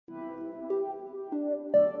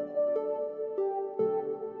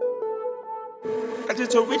I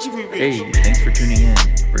just told Richie we rich. Hey, thanks for tuning in.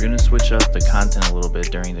 We're going to switch up the content a little bit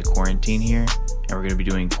during the quarantine here, and we're going to be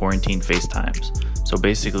doing quarantine FaceTimes. So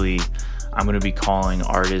basically, I'm going to be calling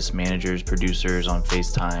artists, managers, producers on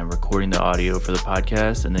FaceTime, recording the audio for the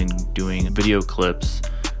podcast, and then doing video clips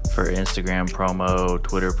for Instagram promo,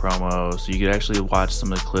 Twitter promo. So you could actually watch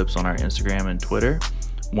some of the clips on our Instagram and Twitter.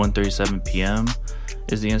 1:37 p.m.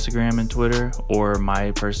 is the Instagram and Twitter, or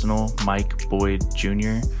my personal, Mike Boyd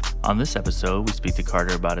Jr. On this episode, we speak to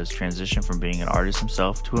Carter about his transition from being an artist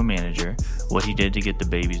himself to a manager, what he did to get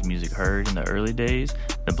DaBaby's music heard in the early days,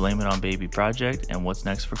 the Blame It on Baby project, and what's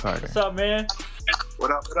next for Carter. What's up, man?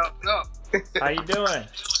 What up? How you doing?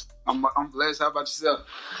 I'm blessed. How about yourself?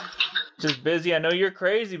 Just busy. I know you're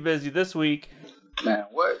crazy busy this week. Man,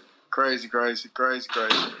 what? Crazy.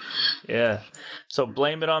 Yeah. So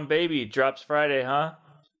Blame It on Baby drops Friday, huh?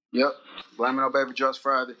 Yep. Blame It on Baby drops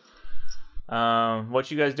Friday.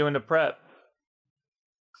 What you guys doing to prep?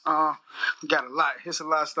 We got a lot. It's a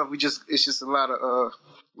lot of stuff. It's just a lot of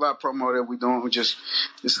promo that we doing.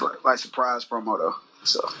 It's like surprise promo though.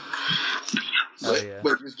 So,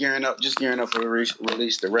 but just gearing up for the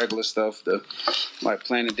release, the regular stuff, like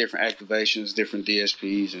planning different activations, different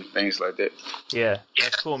DSPs and things like that. Yeah,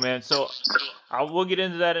 that's cool, man. So we'll get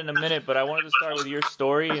into that in a minute, but I wanted to start with your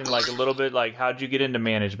story and like a little bit like how'd you get into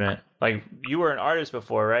management? Like you were an artist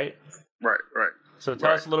before, right? Right. So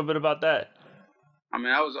tell us a little bit about that. I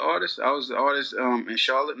mean, I was an artist in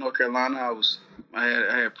Charlotte, North Carolina.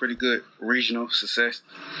 I had pretty good regional success.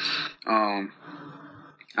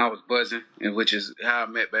 I was buzzing, which is how I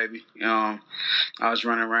met Baby. I was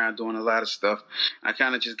running around doing a lot of stuff. I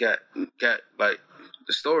kind of just got like,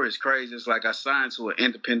 the story is crazy. It's like I signed to an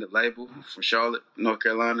independent label from Charlotte, North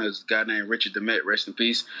Carolina. There's a guy named Richard DeMette, rest in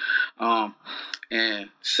peace. And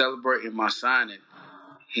celebrating my signing,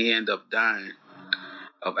 he ended up dying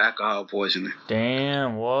of alcohol poisoning.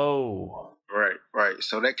 Damn, whoa. Right.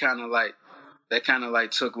 So that kind of like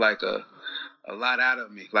took like a lot out of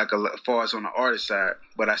me, like as far as on the artist side.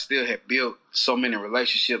 But I still had built so many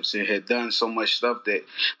relationships and had done so much stuff that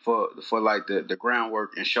for like the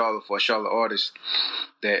groundwork in Charlotte for a Charlotte artist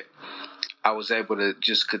that I was able to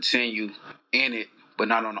just continue in it, but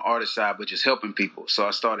not on the artist side, but just helping people. So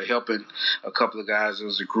I started helping a couple of guys. There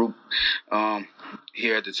was a group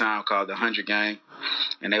here at the time called the 100 Gang,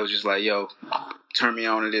 and they was just like, yo, turn me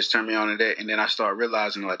on to this, turn me on to that. And then I started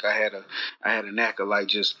realizing like I had a knack of like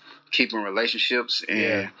just keeping relationships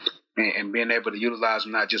and being able to utilize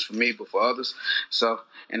them not just for me but for others. So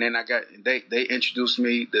and then they introduced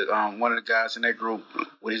me to one of the guys in that group,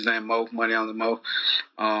 with his name Mo, Money Only Mo.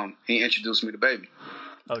 He introduced me to Baby.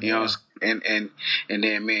 Oh, you know, and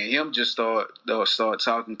then me and him just start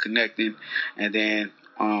talking, connecting, and then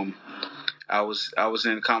I was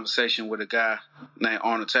in a conversation with a guy named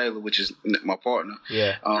Arnold Taylor, which is my partner.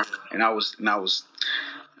 Yeah. And I was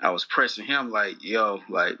pressing him like, yo,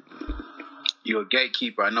 like, you're a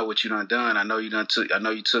gatekeeper. I know what you done. I know you took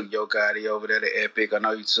Yo Gotti over there to Epic. I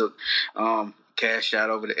know you took Cash Out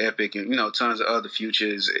over to Epic, and tons of other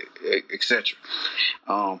futures, etc.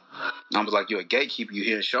 I was like, you're a gatekeeper. You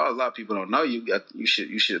here in Charlotte. A lot of people don't know you. You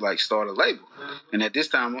should like start a label. And at this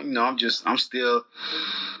time, I'm still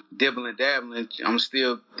dibbling, dabbling. I'm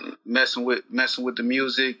still messing with the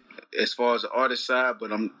music as far as the artist side,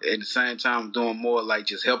 but I'm at the same time doing more like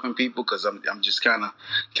just helping people because I'm just kind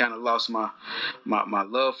of lost my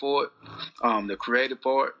love for it, the creative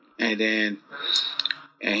part, and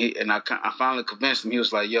I finally convinced him. He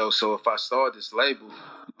was like, yo, so if I start this label,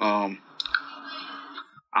 I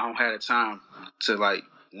don't have the time to like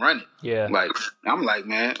run it. Yeah. Like I'm like,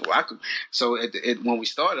 man, well, I could. So when we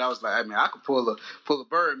started, I was like, I mean, I could pull a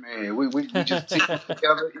bird, man. We just team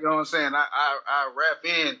together. You know what I'm saying? I rap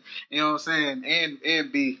in. You know what I'm saying?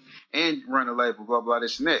 And run a label, blah blah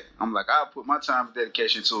this and that. I'm like, I'll put my time and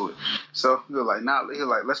dedication to it. So he was like,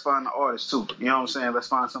 let's find an artist too. You know what I'm saying? Let's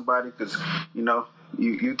find somebody because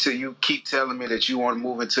you keep telling me that you want to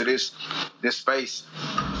move into this space.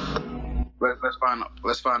 Let's find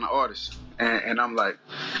an artist. And I'm like,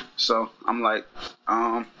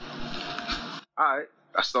 all right.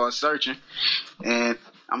 I started searching, and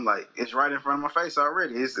I'm like, it's right in front of my face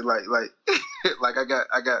already. It's like like I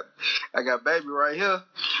got Baby right here.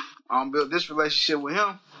 Built this relationship with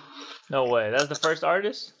him. No way. That's the first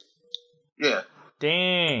artist? Yeah.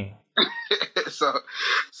 Dang.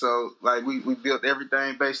 So like we built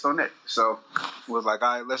everything based on that. So it was like,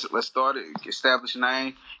 all right, let's start it, establish a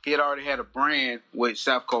name. He had already had a brand with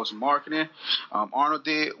South Coast Marketing. Arnold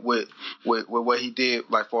did with what he did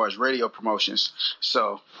like far as radio promotions.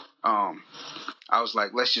 So I was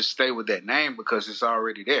like, let's just stay with that name because it's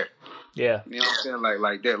already there. Yeah. You know what I'm saying?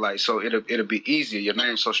 Like that. Like, so it'll be easier. Your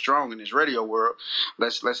name's so strong in this radio world.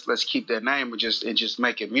 Let's keep that name and just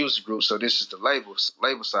make a music group. So this is the label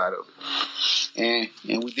side of it.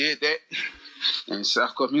 And we did that. And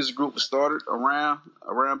South Coast Music Group was started around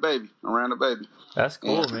the baby. That's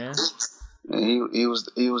cool, man. And he was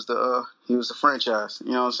the franchise.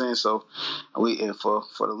 You know what I'm saying? So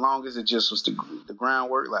for the longest it just was the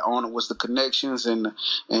groundwork. Like on it was the connections and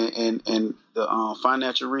the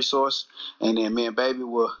financial resource, and then me and Baby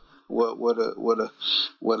were the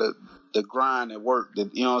grind and work.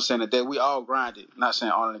 That, you know what I'm saying? That we all grinded. Not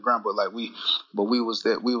saying all in the grind, but like we was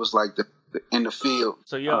like the in the field.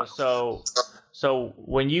 So so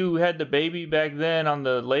when you had DaBaby back then on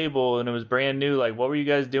the label and it was brand new, like what were you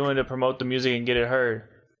guys doing to promote the music and get it heard?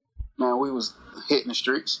 Man, we was hitting the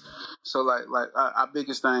streets. So like our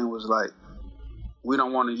biggest thing was like we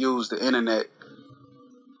don't want to use the internet,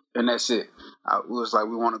 and that's it. It was like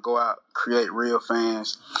we want to go out, create real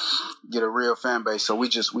fans, get a real fan base. So we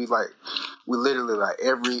literally like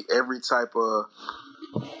every type of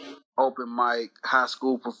open mic, high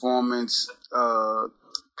school performance,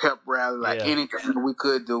 pep rally, like anything we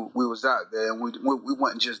could do, we was out there, and we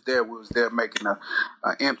wasn't just there. We was there making a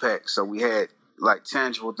impact. So we had like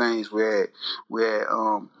tangible things. We had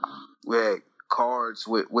cards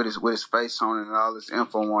with his face on it and all this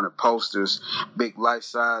info on it, posters, big life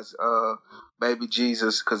size baby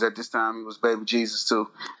Jesus, because at this time he was baby Jesus too.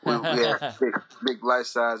 We had big life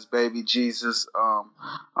size baby Jesus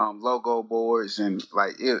logo boards, and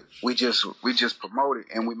like we just promoted,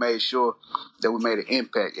 and we made sure that we made an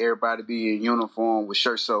impact. Everybody be in uniform with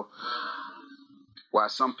shirts. So while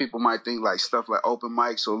some people might think like stuff like open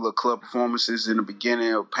mics or little club performances in the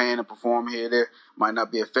beginning of paying to perform here or there might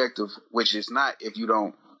not be effective, which is not if you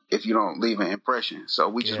don't leave an impression. So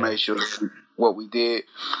we just made sure that what we did,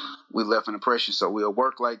 we left an impression. So we'll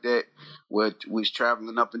work like that. We was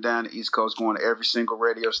traveling up and down the East Coast, going to every single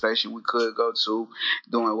radio station we could go to,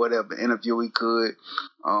 doing whatever interview we could,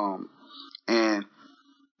 and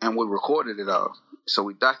we recorded it all. So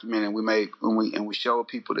we documented, we showed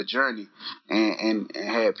people the journey, and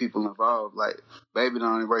had people involved. Like Baby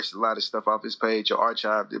done erased a lot of stuff off his page or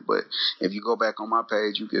archived it, but if you go back on my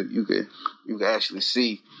page, you could actually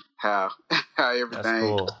see how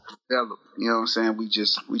everything developed. You know what I'm saying? We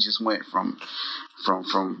just went from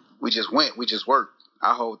we just worked.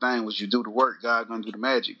 Our whole thing was you do the work, God gonna do the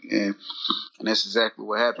magic, and that's exactly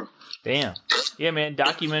what happened. Damn. Yeah, man,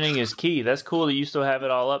 documenting is key. That's cool that you still have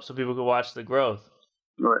it all up so people can watch the growth.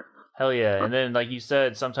 Right. Hell yeah. And then, like you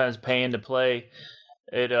said, sometimes paying to play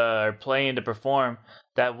it or playing to perform,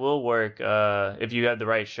 that will work if you have the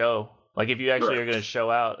right show. Like if you actually are going to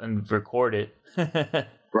show out and record it.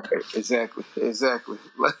 Right. Exactly.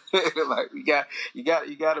 Like you got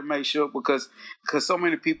to make sure, because so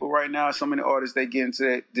many people right now, so many artists, they get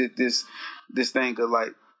into this thing of like,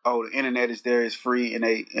 oh, the internet is there, it's free, and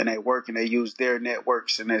they work and they use their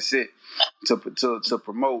networks, and that's it to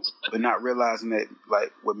promote, but not realizing that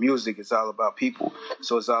like with music, it's all about people.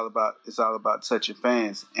 So it's all about touching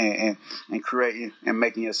fans and creating and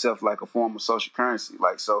making yourself like a form of social currency.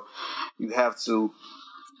 Like, so you have to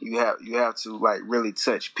like really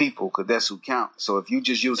touch people, because that's who counts. So if you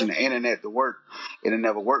just using the internet to work, it'll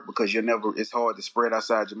never work, because it's hard to spread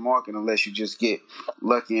outside your market unless you just get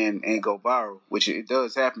lucky and go viral, which it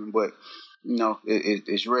does happen, but you know,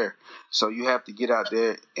 it's rare. So you have to get out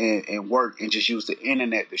there and work, and just use the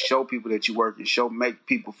internet to show people that you work, and make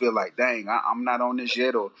people feel like, dang, I'm not on this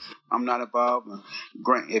yet, or I'm not involved. And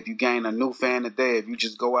if you gain a new fan a day, if you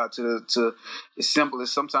just go out to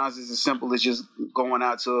sometimes it's as simple as just going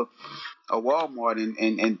out to a Walmart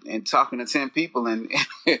and talking to 10 people and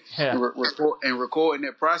recording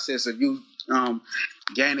that process of you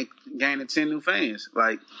gaining 10 new fans.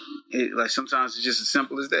 Like sometimes it's just as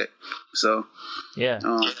simple as that. So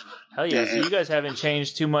hell yeah. So you guys haven't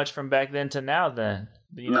changed too much from back then to now then.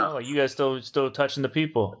 You know, like you guys still touching the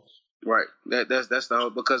people. Right. That's the whole,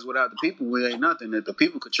 because without the people we ain't nothing. That the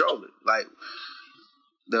people control it. Like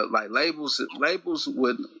labels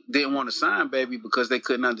didn't want to sign Baby because they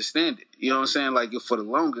couldn't understand it. You know what I'm saying? Like for the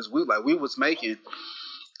longest we was making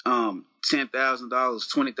 $10,000,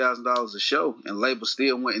 $20,000 a show, and labels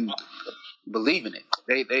still wouldn't believe in it.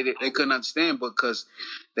 They couldn't understand, because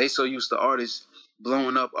they so used to artists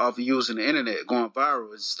blowing up off of using the internet, going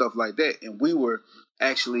viral and stuff like that. And we were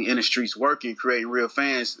actually in the streets working, creating real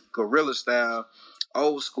fans, guerrilla style,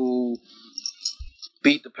 old school,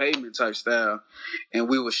 beat the pavement type style, and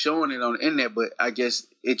we were showing it on the internet, but I guess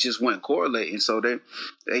it just wasn't correlating, so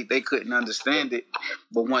they couldn't understand it.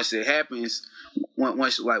 But once it happens,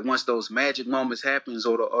 once those magic moments happens,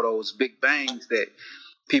 or those big bangs that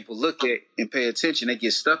people look at and pay attention. They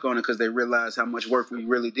get stuck on it because they realize how much work we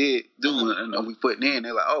really did do and we putting in.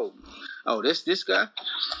 They're like, oh, this guy.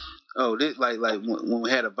 Oh, this like when we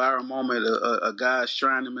had a viral moment, a guy's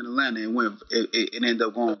trying him in Atlanta and it ended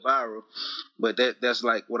up going viral. But that's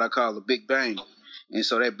like what I call a big bang. And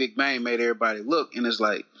so that big bang made everybody look, and it's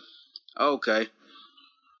like, okay,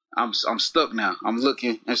 I'm stuck now. I'm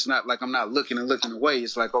looking. It's not like I'm not looking and looking away.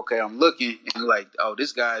 It's like, okay, I'm looking and like, oh,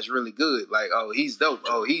 this guy is really good. Like, oh, he's dope.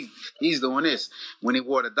 Oh, he's doing this. When he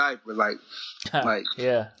wore the diaper, like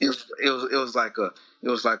yeah, it was like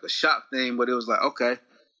a shock thing, but it was like, okay,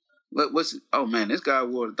 look, oh man, this guy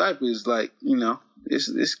wore the diaper is like,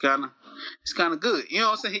 it's kind of good. You know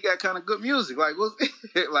what I'm saying? He got kind of good music. Like,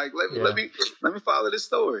 like let me follow this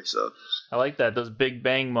story. So I like that. Those big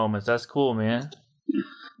bang moments. That's cool, man.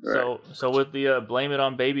 Right. So with the Blame It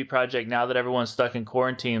on Baby project, now that everyone's stuck in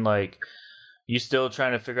quarantine, like, you still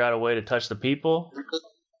trying to figure out a way to touch the people?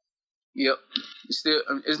 Yep.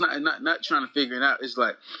 It's not trying to figure it out. It's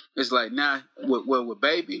like now with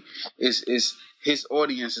Baby, is his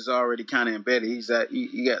audience is already kind of embedded.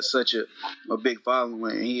 He got such a big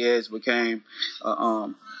following, and he has became a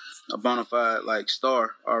bona fide like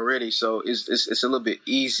star already. So it's a little bit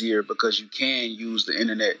easier because you can use the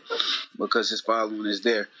internet because his following is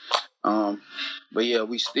there. But yeah,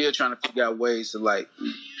 we still trying to figure out ways to like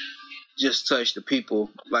just touch the people.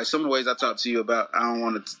 Like some of the ways I talked to you about, I don't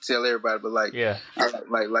want to tell everybody, but like, yeah,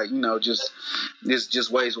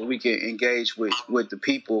 just ways where we can engage with the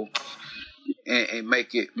people and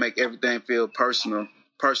make everything feel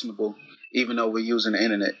personable, even though we're using the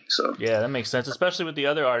internet. So yeah, that makes sense, especially with the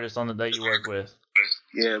other artists that you work with.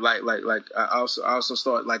 Yeah, like I also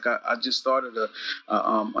started, like I just started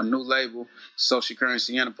a new label, Social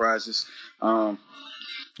Currency Enterprises. Yeah,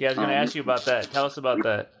 I was going to ask you about that. Tell us about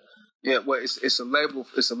that. Yeah, well, it's a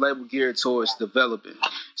label geared towards developing.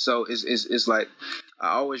 So it's like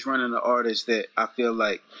I always run into artists that I feel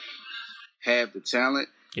like have the talent,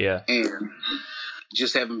 yeah, and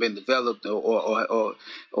just haven't been developed, or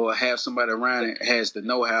have somebody around that has the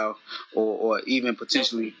know-how, or even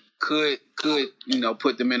potentially could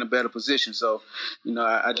put them in a better position. So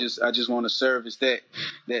I just want to serve as that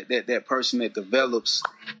person that develops,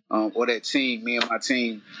 or that team, me and my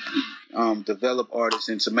team, develop artists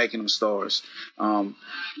into making them stars,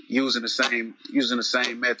 using the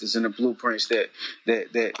same methods and the blueprints that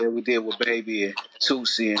we did with Baby and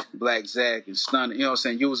Tootsie and Black Zach and Stun. You know what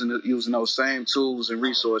I'm saying? Using those same tools and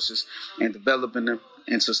resources and developing them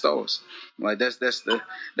into stars. Like that's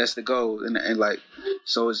the goal. And like,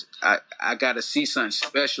 so I got to see something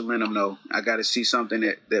special in them though. I got to see something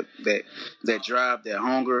that drive, that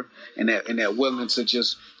hunger, and that willing to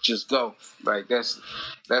just go. Like that's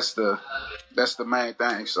the main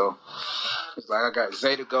thing. So it's like I got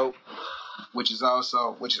Zeta Goat, which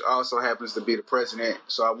also happens to be the president.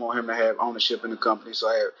 So I want him to have ownership in the company. So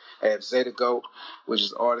I have Zeta Goat, which is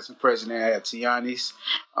the artist and president. I have Tiani's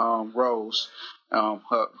Rose.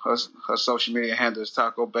 Her social media handle is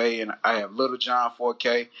Taco Bay, and I have Little John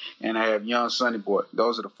 4K, and I have Young Sunny Boy.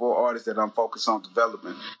 Those are the 4 artists that I'm focused on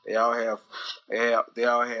development. They all have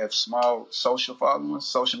small social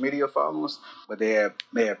media followers, but they have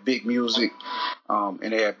big music, and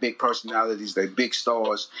they have big personalities. They're big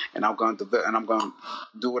stars, and I'm going to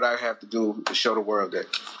do what I have to do to show the world that.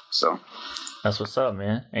 So that's what's up,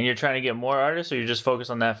 man. And you're trying to get more artists, or you're just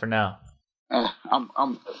focused on that for now? I'm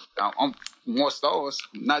more stars,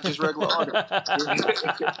 not just regular artists.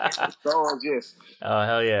 Stars, yes. Oh,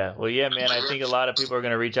 hell yeah. Well, yeah, man, I think a lot of people are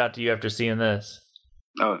going to reach out to you after seeing this.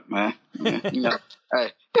 Oh, man. Yeah,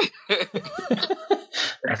 hey.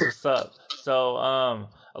 That's what's up. So,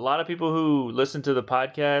 a lot of people who listen to the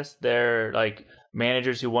podcast, they're like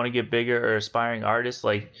managers who want to get bigger or aspiring artists.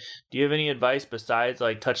 Like, do you have any advice besides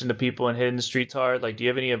like touching the people and hitting the streets hard? Like, do you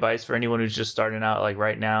have any advice for anyone who's just starting out like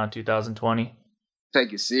right now in 2020?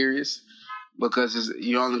 Take it serious, because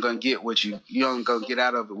you're only gonna get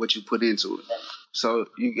out of it what you put into it. So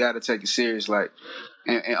you got to take it serious, like,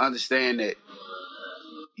 and understand that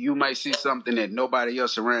you might see something that nobody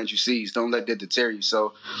else around you sees. Don't let that deter you.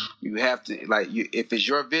 So you have to, like, if it's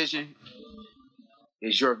your vision,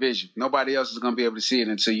 it's your vision. Nobody else is going to be able to see it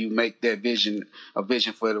until you make that vision a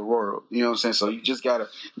vision for the world. You know what I'm saying? So you just gotta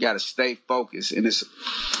stay focused, and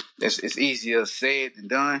it's easier said than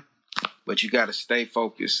done, but you gotta stay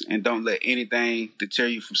focused and don't let anything deter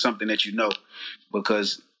you from something that you know,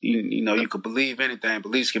 because you could believe anything.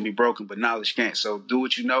 Beliefs can be broken, but knowledge can't. So do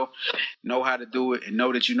what you know how to do it, and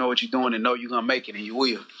know that you know what you're doing, and know you're gonna make it, and you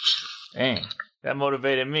will. Dang, that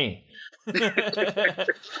motivated me. That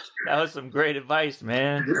was some great advice,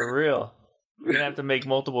 man. For real. We're gonna have to make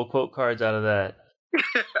multiple quote cards out of that.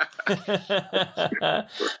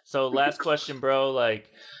 So last question, bro. Like,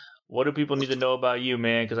 what do people need to know about you,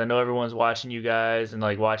 man? Because I know everyone's watching you guys and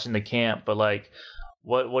like watching the camp, but like,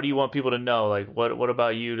 what do you want people to know? Like, what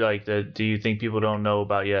about you? Like, do you think people don't know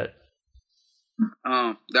about yet?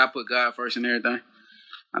 I put God first in everything.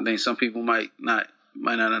 I think some people might not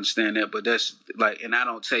understand that, but that's like, and I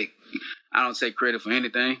don't take credit for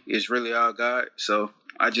anything. It's really all God. So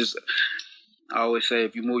I always say,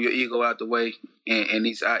 if you move your ego out the way, and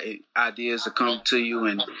these ideas will come to you,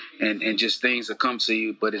 and just things will come to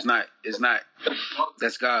you, but it's not.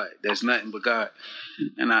 That's God. That's nothing but God.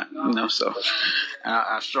 And I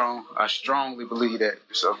strongly believe that.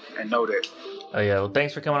 So, and know that. Oh yeah. Well,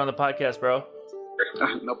 thanks for coming on the podcast, bro.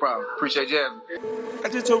 No problem. Appreciate you having me. I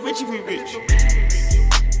just told Richie we rich.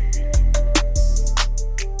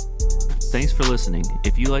 Thanks for listening.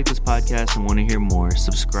 If you like this podcast and want to hear more,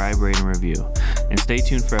 subscribe, rate, and review. And stay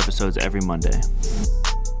tuned for episodes every Monday.